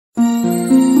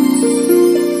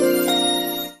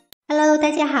Hello，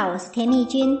 大家好，我是甜蜜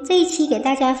君。这一期给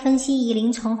大家分析夷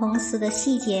陵重逢时的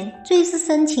细节。最是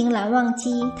深情蓝忘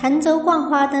机，潭州逛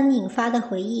花灯引发的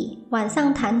回忆。晚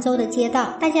上潭州的街道，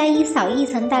大家以扫一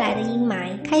层带来的阴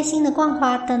霾，开心的逛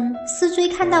花灯。思追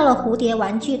看到了蝴蝶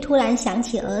玩具，突然想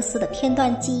起儿时的片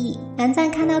段记忆。蓝湛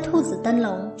看到兔子灯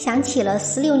笼，想起了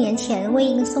16年前魏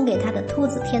婴送给他的兔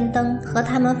子天灯和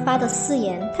他们发的誓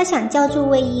言。他想叫住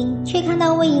魏婴，却看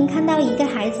到魏婴看到一个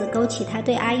孩子，勾起他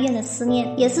对阿苑的思念，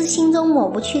也是心中抹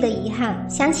不去的遗憾。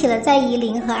想起了在夷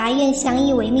陵和阿苑相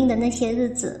依为命的那些日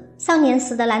子。少年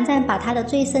时的蓝湛把他的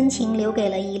最深情留给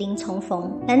了夷陵重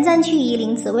逢。蓝湛去夷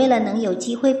陵只为了能有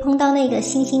机会碰到那个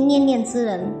心心念念之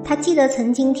人。他记得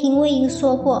曾经听魏婴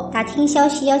说过，打听消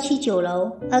息要去酒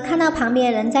楼，而看到旁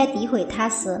边人在诋毁他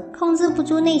时，控制不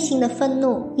住内心的愤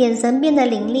怒，眼神变得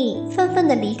凌厉，愤愤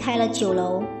地离开了酒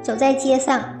楼。走在街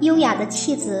上，优雅的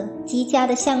气质，极佳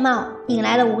的相貌，引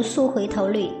来了无数回头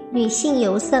率。女性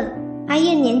尤甚。阿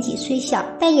苑年纪虽小，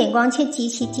但眼光却极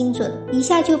其精准，一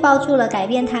下就抱住了改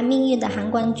变他命运的韩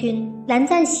光君。蓝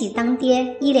湛喜当爹，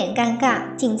一脸尴尬，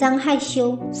紧张害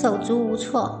羞，手足无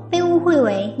措，被误会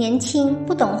为年轻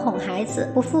不懂哄孩子、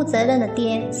不负责任的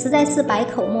爹，实在是百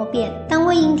口莫辩。当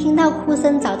魏婴听到哭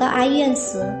声找到阿苑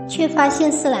时，却发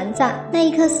现是蓝湛，那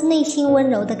一刻是内心温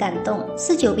柔的感动，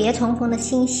是久别重逢的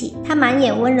欣喜。他满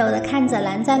眼温柔地看着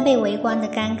蓝湛被围观的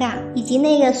尴尬，以及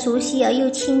那个熟悉而又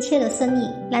亲切的身影。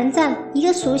蓝湛，一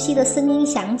个熟悉的声音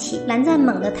响起，蓝湛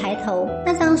猛地抬头，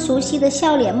那张熟悉的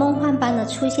笑脸梦幻般的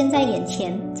出现在眼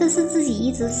前，这是自己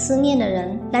一直思念的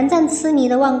人。蓝湛痴迷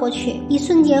地望过去，一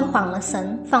瞬间晃了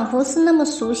神，仿佛是那么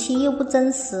熟悉又不真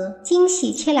实，惊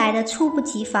喜却来得猝不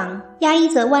及防，压抑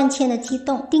着万千的激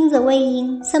动，盯着魏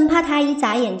婴，生怕他一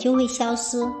眨眼就会消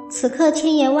失。此刻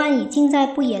千言万语尽在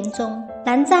不言中。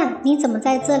蓝湛，你怎么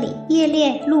在这里？夜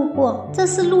猎路过，这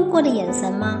是路过的眼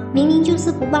神吗？明明就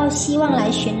是不抱希望来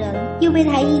寻人，又被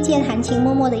他一见含情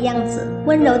脉脉的样子，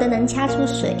温柔的能掐出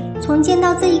水。从见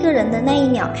到这一个人的那一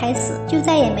秒开始，就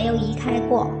再也没有移开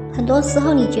过。很多时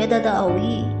候你觉得的偶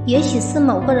遇，也许是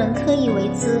某个人刻意为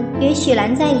之，也许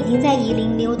蓝湛已经在夷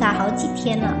陵溜达好几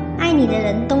天了。爱你的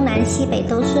人东南西北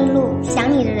都顺路，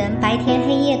想你的人白天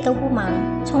黑夜都不忙。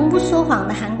从不说谎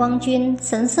的韩光君，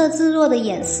神色自若地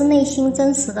掩饰内心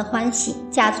真实的欢喜，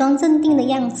假装镇定的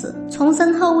样子。从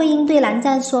身后魏婴对蓝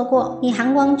湛说过，你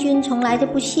韩光君从来就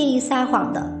不屑于撒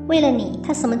谎的，为了你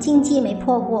他什么禁忌没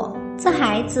破过。这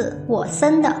孩子我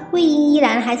生的。魏婴依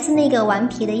然还是那个顽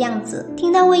皮的样子。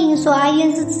听到魏婴说阿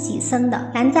苑是自己生的，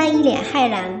蓝湛一脸骇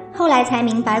然，后来才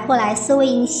明白过来是魏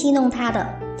婴戏弄他的。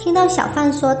听到小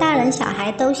贩说大人小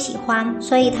孩都喜欢，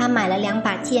所以他买了2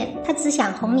把剑，他只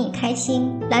想哄你开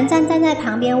心。蓝湛站在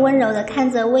旁边温柔地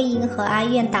看着魏婴和阿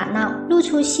苑打闹，露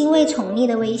出欣慰宠溺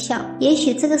的微笑。也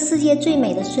许这个世界最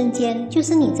美的瞬间，就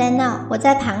是你在闹，我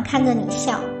在旁看着你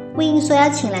笑。魏婴说要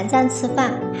请蓝湛吃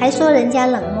饭，还说人家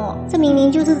冷漠，这明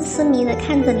明就是痴迷的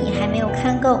看着你还没有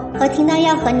看够，和听到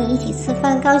要和你一起吃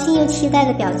饭高兴又期待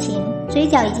的表情，嘴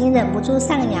角已经忍不住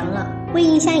上扬了。魏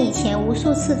婴像以前无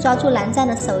数次抓住蓝湛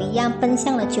的手一样奔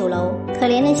向了酒楼，可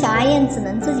怜的小阿苑只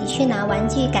能自己去拿玩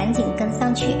具，赶紧跟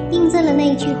上去，印证了那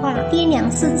一句话，爹娘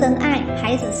是真爱，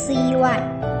孩子是意外。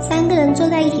3个人坐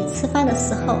在一起吃饭的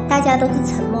时候，大家都是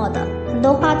沉默的，很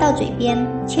多话到嘴边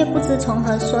却不知从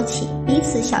何说起，彼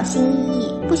此小心翼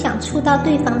翼，不想触到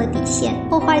对方的底线，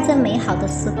破坏这美好的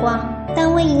时光。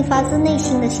但魏婴发自内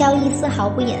心的笑意是毫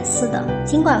不掩饰的，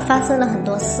尽管发生了很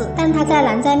多事，但他在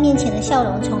蓝湛面前的笑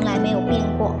容从来没有变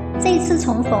过。这一次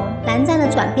重逢，蓝湛的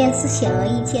转变是显而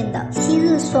易见的。昔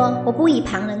日说我不以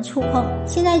旁人触碰，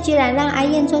现在居然让阿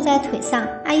苑坐在腿上，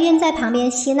阿苑在旁边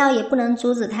嬉闹也不能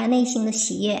阻止他内心的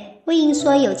喜悦。魏婴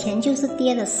说有钱就是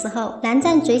爹的时候，蓝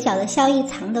湛嘴角的笑意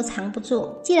藏都藏不住。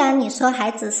既然你说孩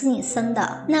子是你生的，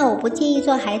那我不介意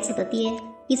做孩子的爹。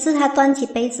于是他端起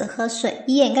杯子喝水，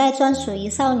以掩盖专属于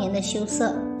少年的羞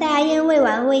涩。在阿苑喂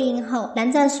完魏婴后，蓝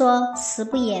湛说食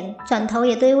不言，转头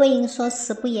也对魏婴说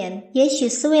食不言。也许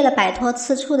是为了摆脱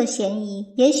吃醋的嫌疑，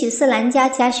也许是蓝家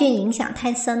家训影响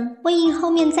太深。魏婴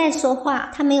后面再说话，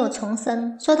他没有重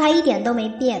申，说他一点都没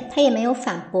变，他也没有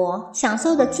反驳，享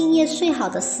受着今夜睡好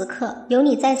的时刻，有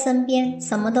你在身边，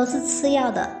什么都是次要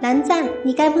的。蓝湛，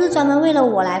你该不是专门为了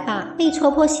我来吧？被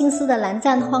戳破心思的蓝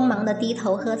湛慌忙地低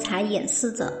头喝茶，掩饰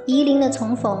着。夷陵的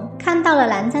重逢，看到了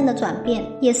蓝湛的转变，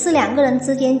也是2个人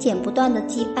之间剪不断的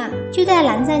羁绊。就在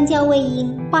蓝湛叫魏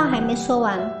婴，话还没说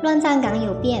完，乱葬岗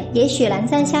有变。也许蓝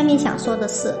湛下面想说的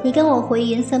是，你跟我回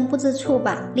云深不知处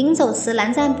吧。临走时，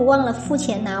蓝湛不忘了付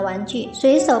钱拿玩具，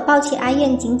随手抱起阿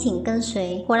苑紧紧跟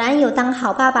随，果然有当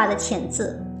好爸爸的潜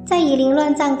质。在夷陵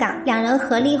乱葬岗，两人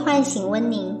合力唤醒温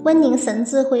宁，温宁神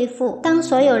智恢复。当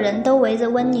所有人都围着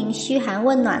温宁嘘寒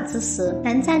问暖之时，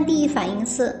蓝湛第一反应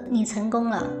是：你成功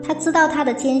了。他知道他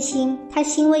的艰辛，他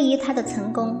欣慰于他的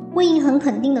成功。魏莹很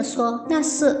肯定地说：那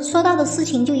是，说到的事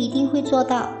情就一定会做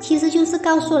到。其实就是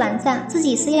告诉蓝湛自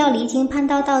己是要离经叛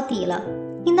道到底了。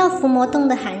听到伏魔洞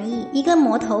的含义，一个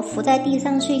魔头伏在地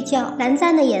上睡觉，蓝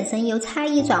湛的眼神由诧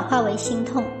异转化为心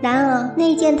痛。然而那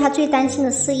一件他最担心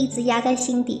的事一直压在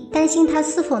心底，担心他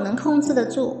是否能控制得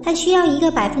住。他需要一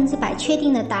个100%确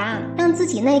定的答案，让自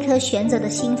己那颗悬着的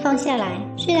心放下来。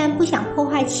虽然不想破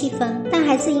坏气氛，但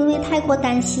还是因为太过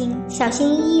担心，小心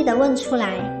翼翼地问出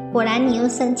来：果然你又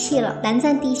生气了。蓝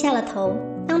湛低下了头。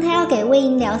当他要给魏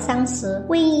莹疗伤时，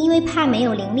魏莹因为怕没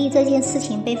有灵力这件事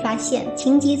情被发现，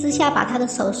情急之下把他的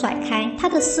手甩开。他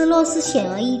的失落是显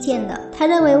而易见的，他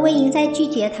认为魏莹在拒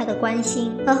绝他的关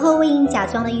心。而后魏莹假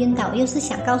装的晕倒，又是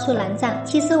想告诉蓝湛，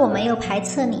其实我没有排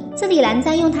斥你。这里蓝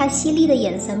湛用他犀利的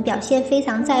眼神表现非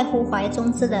常在乎怀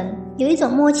中之人，有一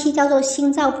种默契叫做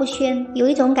心照不宣，有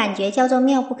一种感觉叫做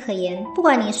妙不可言。不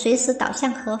管你随时倒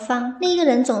向何方，那个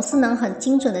人总是能很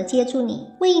精准地接住你。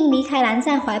魏莹离开蓝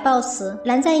湛怀抱时，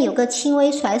蓝湛有个轻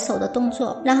微甩手的动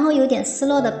作，然后有点失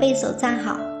落地背手站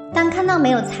好。当看到没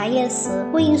有茶叶时，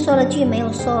魏莹说了句没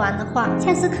有说完的话，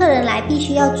下次客人来必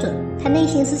须要准。他内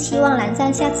心是希望蓝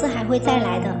湛下次还会再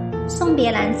来的。送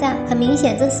别蓝湛，很明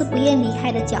显这是不愿离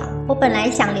开的脚。我本来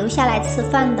想留下来吃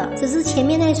饭的，只是前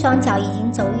面那双脚已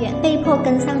经走远，被迫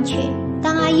跟上去。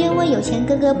当阿燕问有钱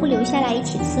哥哥不留下来一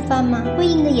起吃饭吗？魏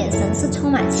莹的眼神是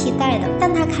充满期待的，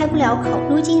但他开不了口，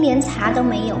如今连茶都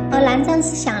没有。而蓝湛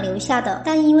是想留下的，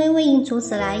但因为魏莹阻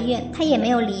止来愿，他也没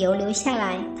有理由留下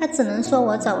来，他只能说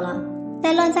我走了。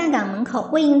在乱葬岗门口，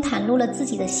魏莹袒露了自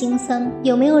己的心声：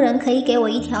有没有人可以给我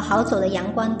一条好走的阳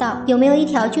关道？有没有一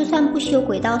条就算不修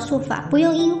轨道术法，不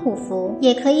用阴虎符，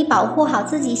也可以保护好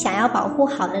自己想要保护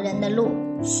好的人的路？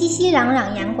熙熙攘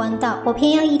攘阳关道，我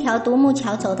偏要一条独木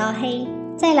桥走到黑。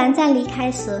在蓝湛离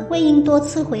开时，魏莹多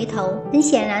次回头，很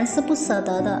显然是不舍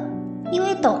得的。因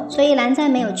为懂，所以蓝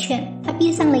湛没有劝，他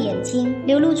闭上了眼睛，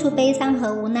流露出悲伤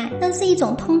和无奈，那是一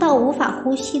种痛到无法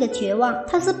呼吸的绝望。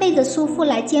他是背着叔父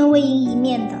来见魏莹一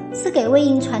面的，是给魏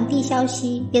莹传递消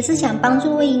息，也是想帮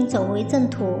助魏莹走回正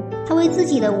途。他为自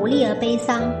己的无力而悲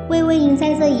伤，为魏莹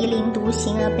在这夷陵独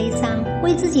行而悲伤，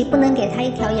为自己不能给他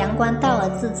一条阳关道而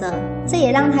自责。这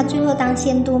也让他最后当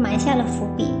仙都埋下了伏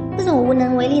笔。这种无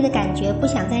能为力的感觉不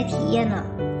想再体验了。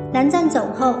蓝湛走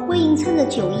后，魏莹趁着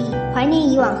酒意，怀念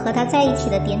以往和他在一起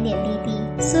的点点滴滴，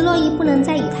失落于不能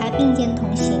再与他并肩同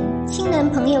行，亲人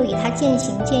朋友与他渐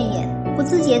行渐远，不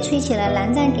自觉吹起了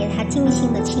蓝湛给他尽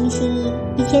兴的清新音。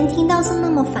以前听到是那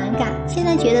么反感，现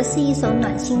在觉得是一首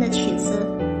暖心的曲子。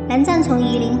蓝湛从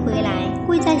夷陵回来，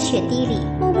跪在雪地里，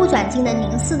目不转睛地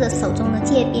凝视着手中的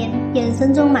界边，眼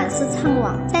神中满是怅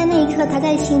惘。在那一刻，他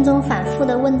在心中反复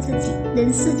地问自己：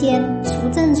人世间孰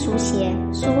正孰邪，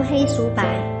孰黑孰白？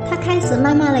他开始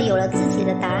慢慢地有了自己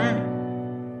的答案。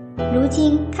如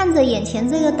今看着眼前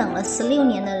这个等了16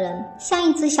年的人，像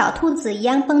一只小兔子一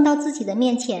样蹦到自己的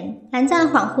面前，蓝湛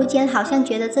恍惚间好像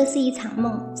觉得这是一场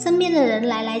梦，身边的人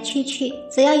来来去去，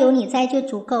只要有你在就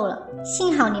足够了。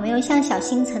幸好你没有像小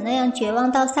星辰那样绝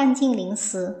望到散尽灵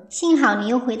时，幸好你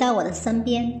又回到我的身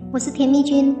边。我是甜蜜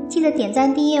君，记得点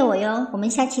赞订阅我哟，我们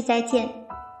下期再见。